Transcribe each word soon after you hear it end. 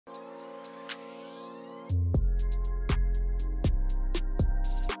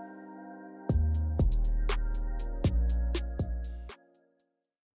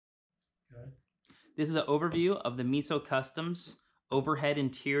This is an overview of the MESO Customs Overhead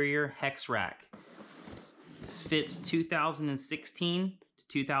Interior Hex Rack. This fits 2016 to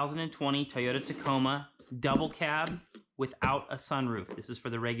 2020 Toyota Tacoma double cab without a sunroof. This is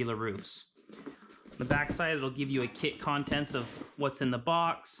for the regular roofs. On the back side, it'll give you a kit contents of what's in the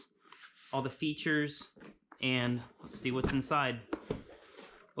box, all the features, and let's see what's inside.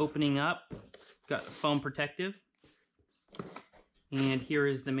 Opening up, got foam protective, and here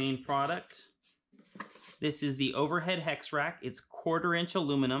is the main product. This is the overhead hex rack. It's 1/4 inch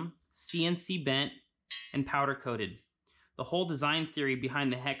aluminum, CNC bent, and powder coated. The whole design theory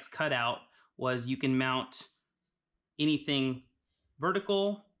behind the hex cutout was you can mount anything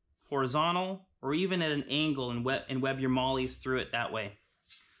vertical, horizontal, or even at an angle and web your mollies through it that way.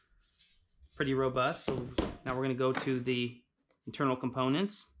 Pretty robust. So now we're going to go to the internal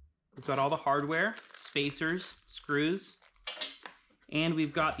components. We've got all the hardware, spacers, screws, and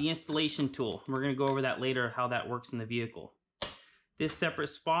we've got the installation tool. We're going to go over that later, how that works in the vehicle. This separate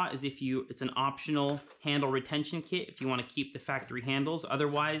spot is it's an optional handle retention kit if you want to keep the factory handles.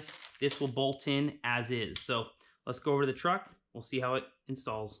 Otherwise, this will bolt in as is. So let's go over to the truck. We'll see how it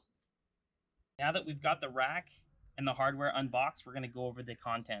installs. Now that we've got the rack and the hardware unboxed, we're going to go over the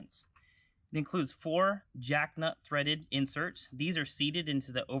contents. It includes 4 jack nut threaded inserts. These are seated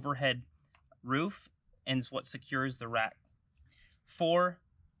into the overhead roof and is what secures the rack. 4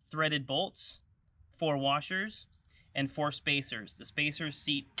 threaded bolts, 4 washers, and 4 spacers. The spacers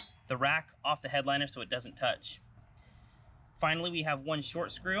seat the rack off the headliner so it doesn't touch. Finally, we have 1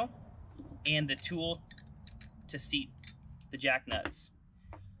 short screw and the tool to seat the jack nuts.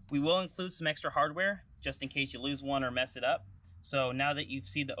 We will include some extra hardware just in case you lose one or mess it up. So now that you've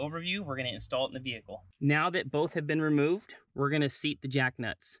seen the overview, we're going to install it in the vehicle. Now that both have been removed, we're going to seat the jack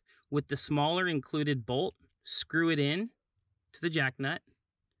nuts. With the smaller included bolt, screw it in to the jack nut,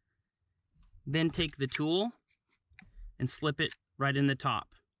 then take the tool and slip it right in the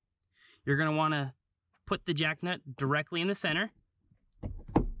top. You're going to want to put the jack nut directly in the center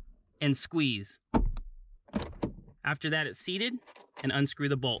and squeeze. After that, it's seated, and unscrew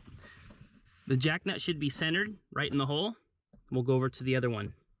the bolt. The jack nut should be centered right in the hole. We'll go over to the other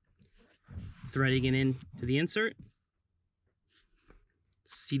one. Threading it in to the insert,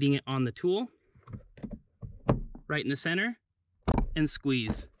 seating it on the tool, right in the center, and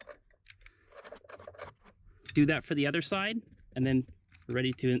squeeze. Do that for the other side, and then we're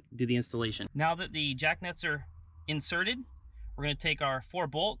ready to do the installation. Now that the jack nuts are inserted, we're going to take our 4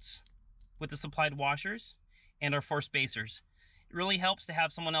 bolts with the supplied washers and our 4 spacers. It really helps to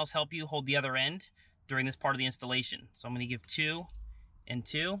have someone else help you hold the other end during this part of the installation. So I'm going to give 2 and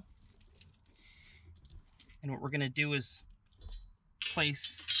 2. And what we're going to do is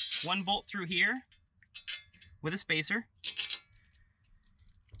place 1 bolt through here with a spacer.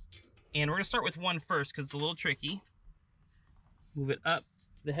 And we're going to start with 1 first because it's a little tricky. Move it up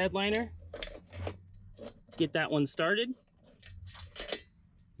to the headliner. Get that one started.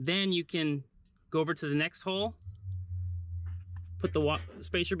 Then you can go over to the next hole. Put the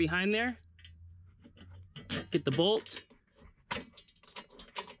spacer behind there. Get the bolt.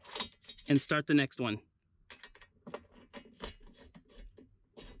 And start the next one.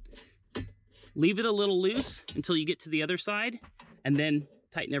 Leave it a little loose until you get to the other side, and then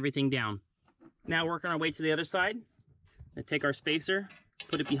tighten everything down. Now work on our way to the other side. And take our spacer,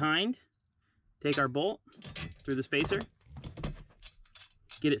 put it behind, take our bolt through the spacer,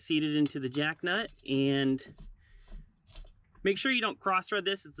 get it seated into the jack nut, and make sure you don't cross thread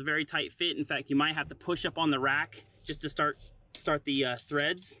this. It's a very tight fit. In fact, you might have to push up on the rack just to start the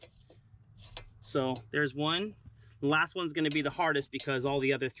threads. So there's one. The last one's going to be the hardest because all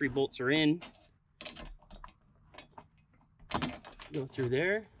the other 3 bolts are in. Go through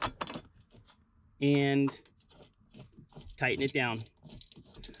there and tighten it down.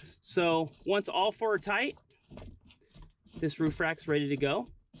 So once all 4 are tight, this roof rack's ready to go.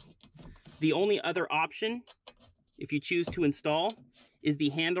 The only other option, if you choose to install, is the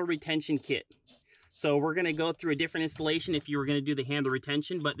handle retention kit. So we're going to go through a different installation if you were going to do the handle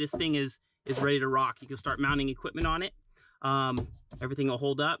retention, but this thing is ready to rock. You can start mounting equipment on it. Everything will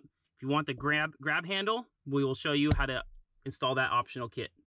hold up. If you want the grab handle, we will show you how to install that optional kit.